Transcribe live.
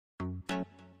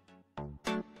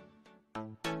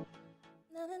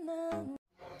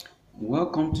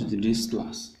Welcome to today's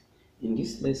class. In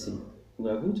this lesson, we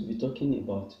are going to be talking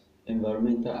about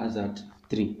environmental hazard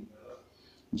 3.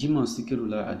 Jimoh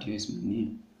Sikirula Adio is my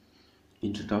name.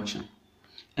 Introduction.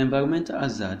 Environmental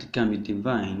hazard can be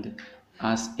defined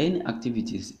as any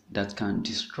activities that can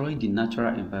destroy the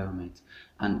natural environment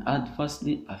and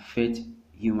adversely affect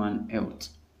human health.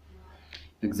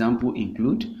 Examples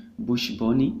include bush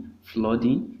burning,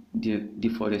 flooding,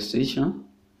 deforestation,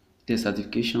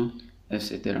 desertification,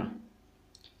 etc.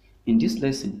 In this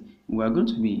lesson, we are going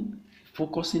to be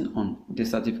focusing on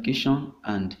desertification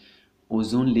and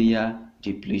ozone layer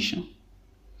depletion.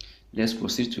 Let's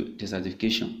proceed to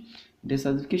desertification.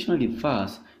 Desertification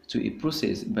refers to a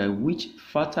process by which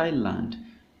fertile land in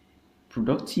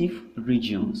productive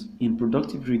regions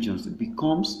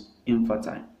becomes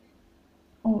infertile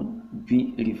or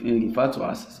be referred to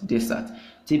as desert,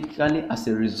 typically as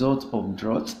a result of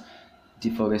drought,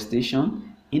 deforestation,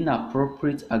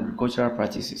 inappropriate agricultural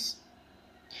practices.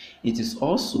 It is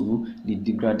also the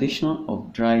degradation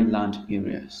of dry land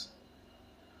areas.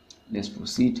 Let's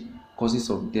proceed. Causes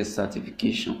of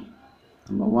desertification.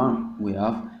 Number one, we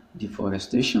have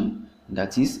deforestation.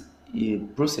 That is a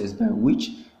process by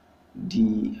which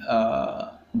the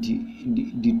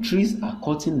trees are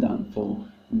cutting down for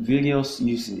various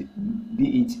uses,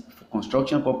 be it for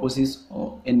construction purposes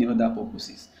or any other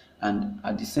purposes. And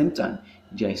at the same time,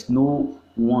 there is no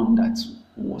one that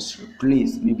was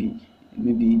replaced. Maybe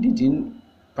they didn't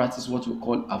practice what we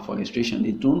call afforestation.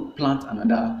 They don't plant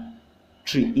another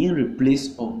tree in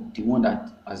replace of the one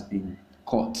that has been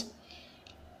cut.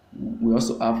 We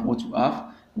also have what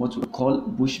we call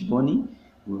bush burning.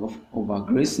 We have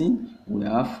overgrazing. We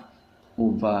have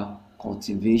over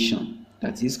cultivation,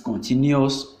 that is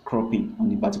continuous cropping on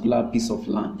a particular piece of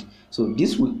land. So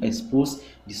this will expose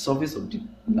the surface of the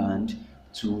land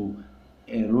to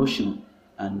erosion,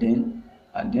 and then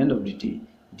at the end of the day,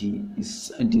 the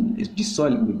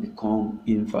soil will become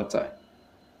infertile.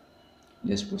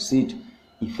 Let's proceed.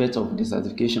 Effect of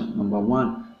desertification. Number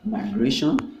one,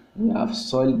 migration. We have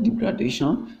soil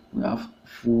degradation. We have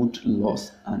food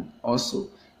loss, and also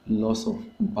loss of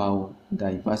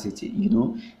biodiversity.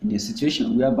 In a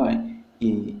situation whereby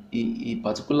a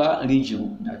particular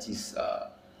region that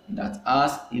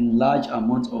has a large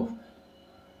amount of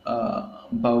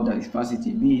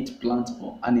biodiversity, be it plants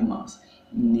or animals,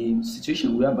 in a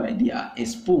situation whereby they are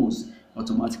exposed,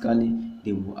 automatically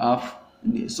they will have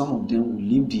some of them will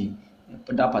leave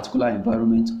that particular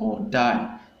environment or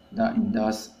die in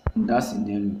that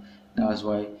scenario. That's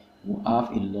why we have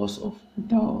a loss of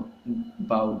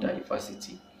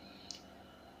biodiversity.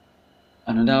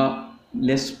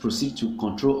 Let's proceed to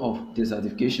control of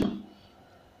desertification.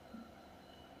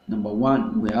 Number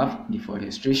one, we have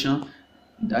deforestation,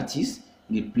 that is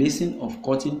replacing of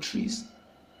cutting trees.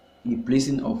 That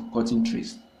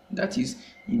is,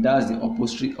 that's the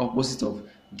opposite of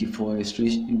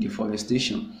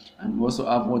deforestation. And we also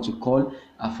have what we call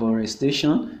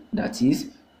afforestation, that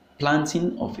is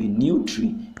planting of a new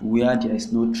tree where there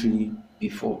is no tree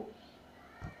before.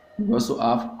 We also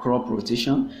have crop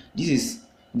rotation.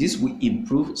 This will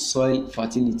improve soil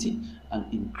fertility and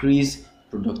increase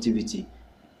productivity.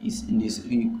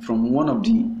 From one of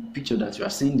the picture that you are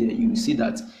seeing there, you will see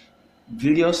that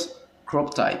various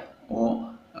crop type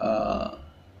or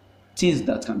things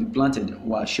that can be planted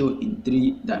were shown in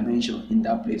 3 dimensions in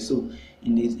that place. So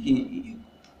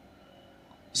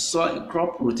soil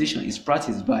crop rotation is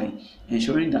practiced by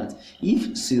ensuring that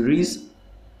if cereals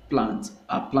plants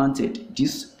are planted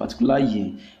this particular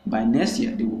year, by next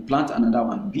year they will plant another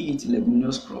one, be it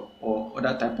leguminous crop or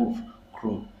other type of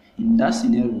crop. In that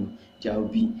scenario, there will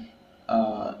be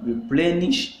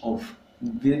replenish of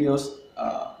various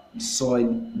soil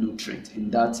nutrients in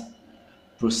that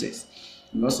process.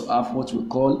 We also have what we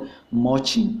call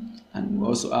mulching, and we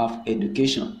also have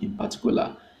education in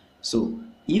particular. So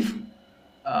if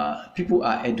people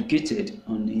are educated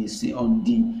on the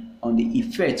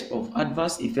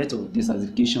adverse effect of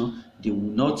desertification, they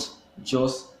will not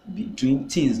just be doing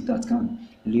things that can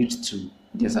lead to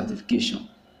desertification.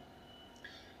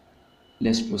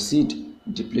 Let's proceed.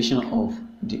 Depletion of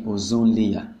the ozone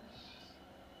layer.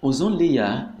 Ozone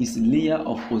layer is a layer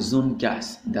of ozone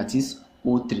gas, that is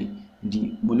O3.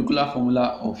 The molecular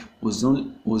formula of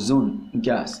ozone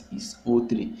gas is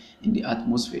O3 in the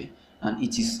atmosphere, and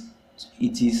it is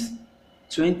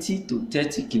 20 to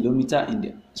 30 kilometers in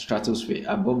the stratosphere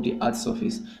above the Earth's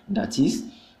surface. That is,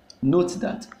 note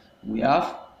that we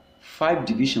have 5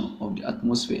 divisions of the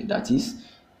atmosphere, that is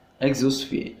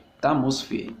exosphere,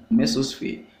 thermosphere,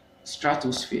 mesosphere,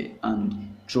 stratosphere,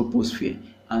 and troposphere.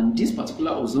 And this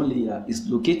particular ozone layer is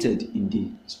located in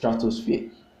the stratosphere.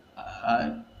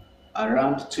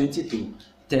 around 20 to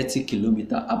 30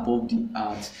 kilometers above the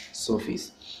Earth's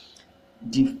surface.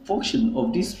 The function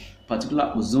of this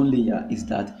particular ozone layer is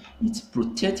that it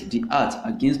protects the Earth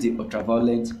against the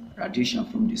ultraviolet radiation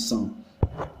from the sun.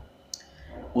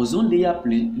 Ozone layer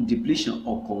depletion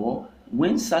occurs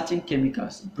when certain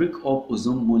chemicals break up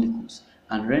ozone molecules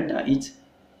and render it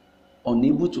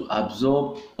unable to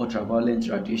absorb ultraviolet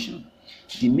radiation.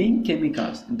 The main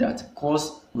chemicals that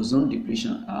cause ozone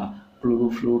depletion are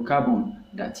chlorofluorocarbon,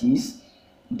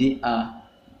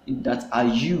 that are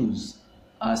used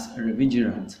as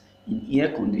refrigerant in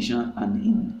air conditioner and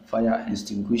in fire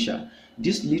extinguisher.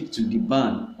 This led to the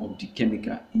ban of the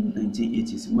chemical in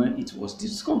 1980s when it was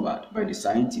discovered by the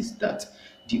scientists that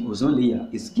the ozone layer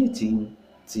is getting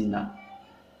thinner.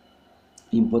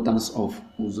 Importance of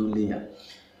ozone layer.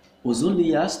 Ozone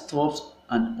layer stops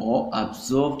and or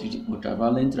absorbs the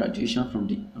ultraviolet radiation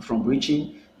from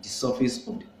reaching the surface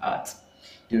of the Earth.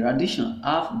 The radiation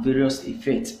have various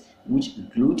effects which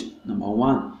include number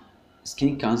one,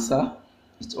 skin cancer.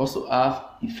 It also have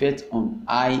effect on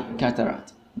eye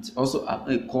cataract. It also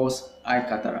cause eye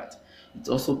cataract. It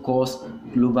also cause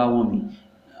global warming,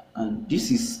 and this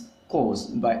is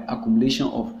caused by accumulation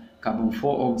of carbon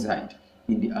dioxide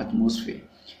in the atmosphere.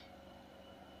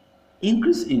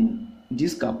 Increase in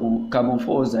this carbon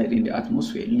dioxide in the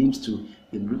atmosphere leads to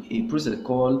a process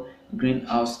called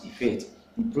greenhouse effect,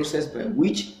 a process by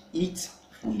which heat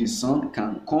from the sun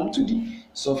can come to the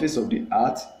surface of the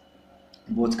Earth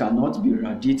but cannot be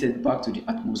radiated back to the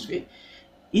atmosphere.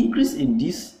 Increase in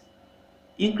this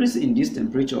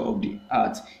temperature of the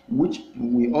Earth, which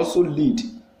will also lead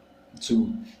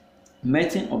to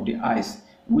melting of the ice,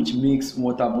 which makes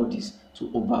water bodies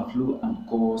to overflow and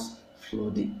cause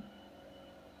flooding.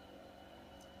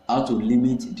 How to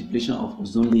limit depletion of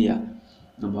ozone layer?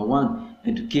 Number one,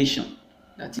 education.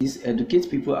 That is, educate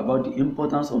people about the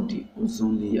importance of the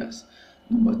ozone layers.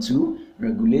 Number two,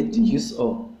 regulate the use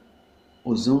of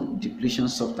ozone depletion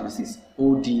substances,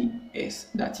 ODS,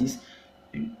 that is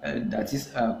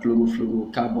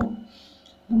chlorofluorocarbon.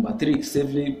 Number three,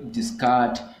 safely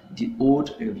discard the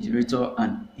old refrigerator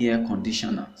and air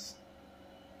conditioners.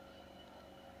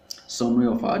 Summary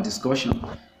of our discussion: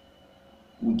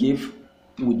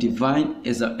 we define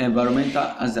as an environmental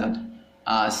hazard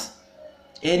as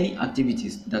any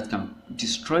activities that can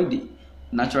destroy the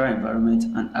natural environment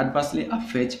and adversely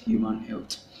affect human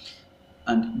health,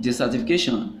 and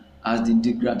desertification as the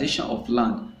degradation of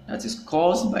land that is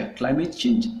caused by climate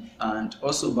change and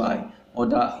also by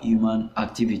other human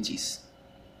activities.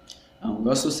 And we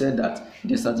also said that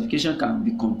desertification can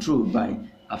be controlled by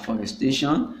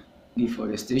afforestation,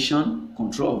 deforestation,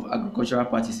 control of agricultural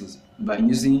practices by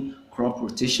using crop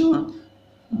rotation,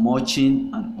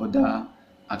 mulching, and other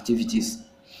activities.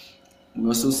 We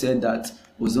also said that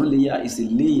ozone layer is a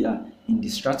layer in the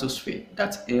stratosphere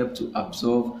that helps to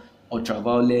absorb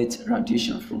ultraviolet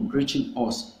radiation from reaching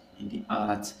us in the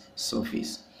Earth's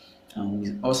surface. And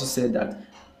we also said that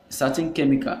certain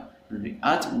chemicals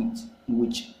react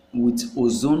with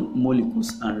ozone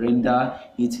molecules and render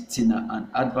it thinner and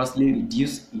adversely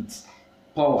reduce its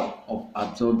power of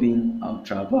absorbing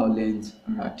ultraviolet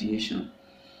radiation.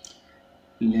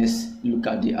 Let's look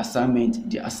at the assignment.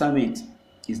 The assignment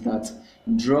is that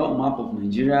draw a map of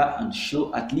Nigeria and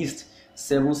show at least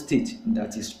 7 states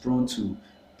that is prone to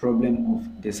problem of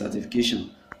desertification.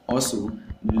 Also,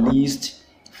 list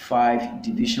 5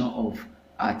 divisions of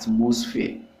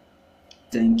atmosphere.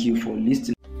 Thank you for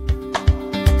listening.